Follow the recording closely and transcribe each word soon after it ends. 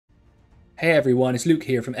Hey everyone, it's Luke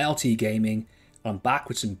here from LT Gaming, and I'm back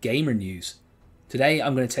with some gamer news. Today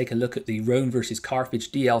I'm going to take a look at the Rome vs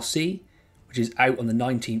Carthage DLC, which is out on the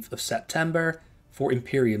 19th of September for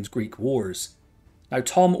Imperium's Greek Wars. Now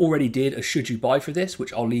Tom already did a should you buy for this,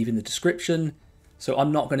 which I'll leave in the description, so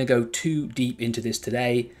I'm not going to go too deep into this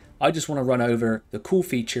today. I just want to run over the cool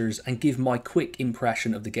features and give my quick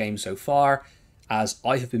impression of the game so far, as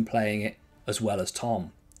I have been playing it as well as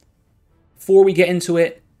Tom. Before we get into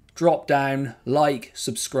it, drop down, like,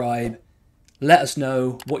 subscribe, let us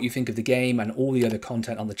know what you think of the game and all the other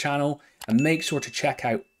content on the channel, and make sure to check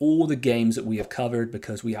out all the games that we have covered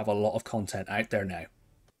because we have a lot of content out there now.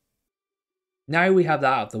 Now we have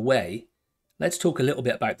that out of the way, let's talk a little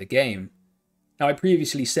bit about the game. Now I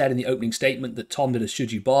previously said in the opening statement that Tom did a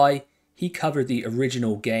should you buy. He covered the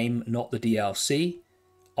original game, not the DLC.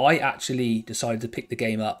 I actually decided to pick the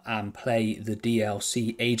game up and play the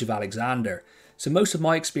DLC Age of Alexander. So most of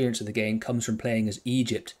my experience of the game comes from playing as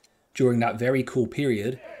Egypt during that very cool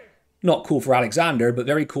period, not cool for Alexander, but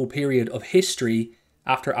very cool period of history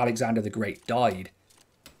after Alexander the Great died.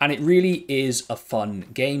 And it really is a fun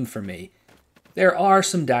game for me. There are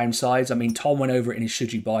some downsides. I mean, Tom went over it in his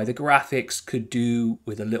should you buy. The graphics could do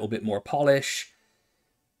with a little bit more polish.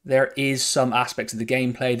 There is some aspects of the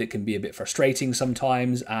gameplay that can be a bit frustrating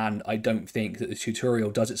sometimes, and I don't think that the tutorial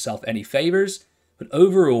does itself any favours. But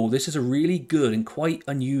overall, this is a really good and quite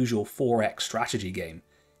unusual 4X strategy game.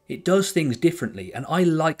 It does things differently, and I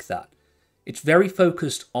like that. It's very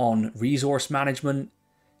focused on resource management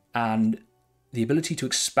and the ability to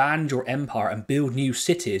expand your empire and build new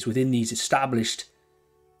cities within these established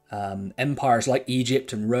empires like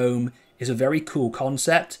Egypt and Rome is a very cool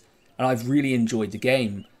concept, and I've really enjoyed the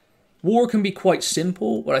game. War can be quite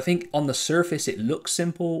simple, but I think on the surface it looks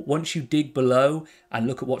simple. Once you dig below and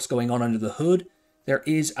look at what's going on under the hood, there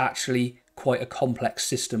is actually quite a complex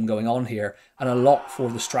system going on here and a lot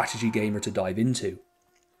for the strategy gamer to dive into.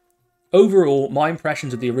 Overall, my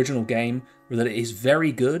impressions of the original game were that it is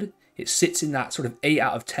very good. It sits in that sort of 8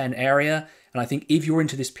 out of 10 area, and I think if you're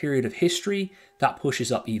into this period of history, that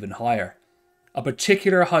pushes up even higher. A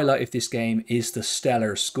particular highlight of this game is the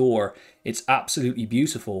stellar score. It's absolutely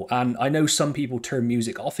beautiful, and I know some people turn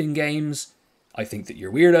music off in games. I think that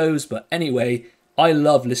you're weirdos, but anyway, I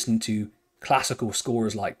love listening to classical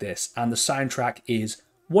scores like this, and the soundtrack is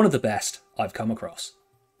one of the best I've come across.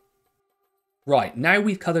 Right, now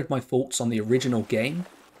we've covered my thoughts on the original game,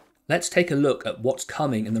 let's take a look at what's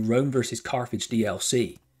coming in the Rome vs Carthage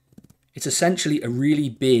DLC. It's essentially a really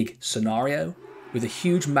big scenario with a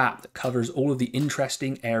huge map that covers all of the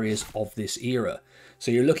interesting areas of this era. So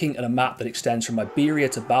you're looking at a map that extends from Iberia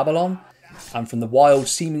to Babylon, and from the wild,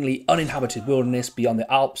 seemingly uninhabited wilderness beyond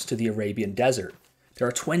the Alps to the Arabian desert. There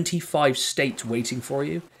are 25 states waiting for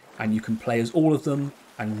you, and you can play as all of them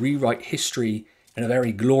and rewrite history in a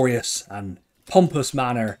very glorious and pompous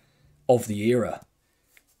manner of the era.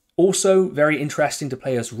 Also, very interesting to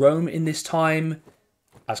play as Rome in this time,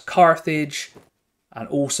 as Carthage, and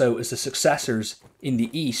also as the successors in the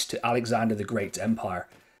east to Alexander the Great's empire.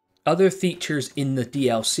 Other features in the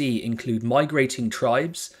DLC include migrating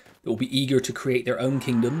tribes that will be eager to create their own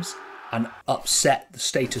kingdoms and upset the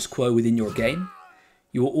status quo within your game.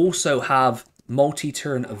 You will also have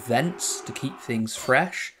multi-turn events to keep things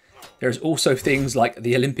fresh. There's also things like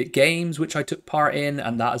the Olympic Games, which I took part in,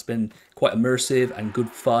 and that has been quite immersive and good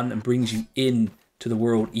fun and brings you in to the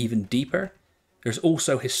world even deeper. There's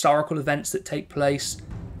also historical events that take place,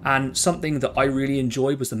 and something that I really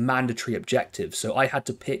enjoyed was the mandatory objective. So I had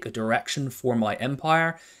to pick a direction for my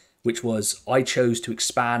empire, which was I chose to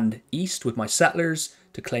expand east with my settlers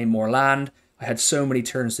to claim more land. I had so many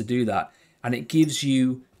turns to do that, and it gives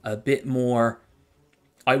you a bit more,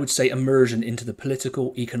 I would say, immersion into the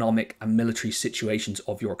political, economic and military situations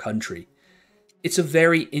of your country. It's a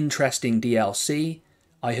very interesting DLC.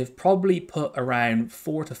 I have probably put around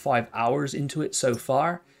 4 to 5 hours into it so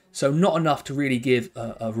far, so not enough to really give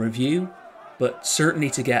a review, but certainly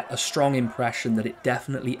to get a strong impression that it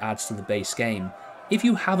definitely adds to the base game. If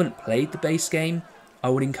you haven't played the base game, I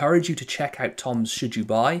would encourage you to check out Tom's Should You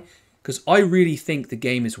Buy, because I really think the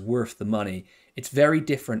game is worth the money. It's very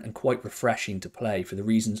different and quite refreshing to play for the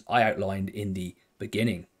reasons I outlined in the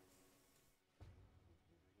beginning.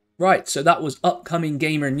 Right, so that was upcoming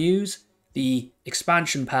gamer news. The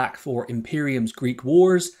expansion pack for Imperium's Greek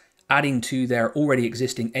Wars, adding to their already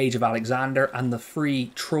existing Age of Alexander, and the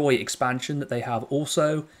free Troy expansion that they have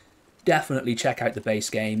also. Definitely check out the base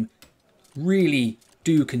game. Really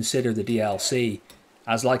do consider the DLC.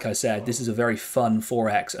 As like I said, this is a very fun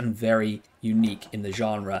 4X and very unique in the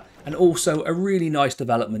genre, and also a really nice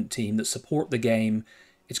development team that support the game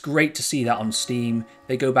It's great to see that on Steam.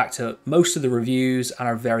 They go back to most of the reviews and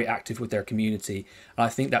are very active with their community. And I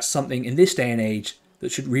think that's something in this day and age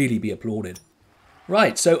that should really be applauded.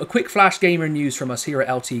 Right, so a quick flash gamer news from us here at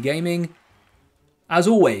LT Gaming. As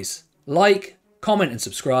always, like, comment and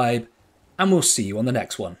subscribe, and we'll see you on the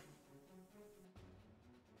next one.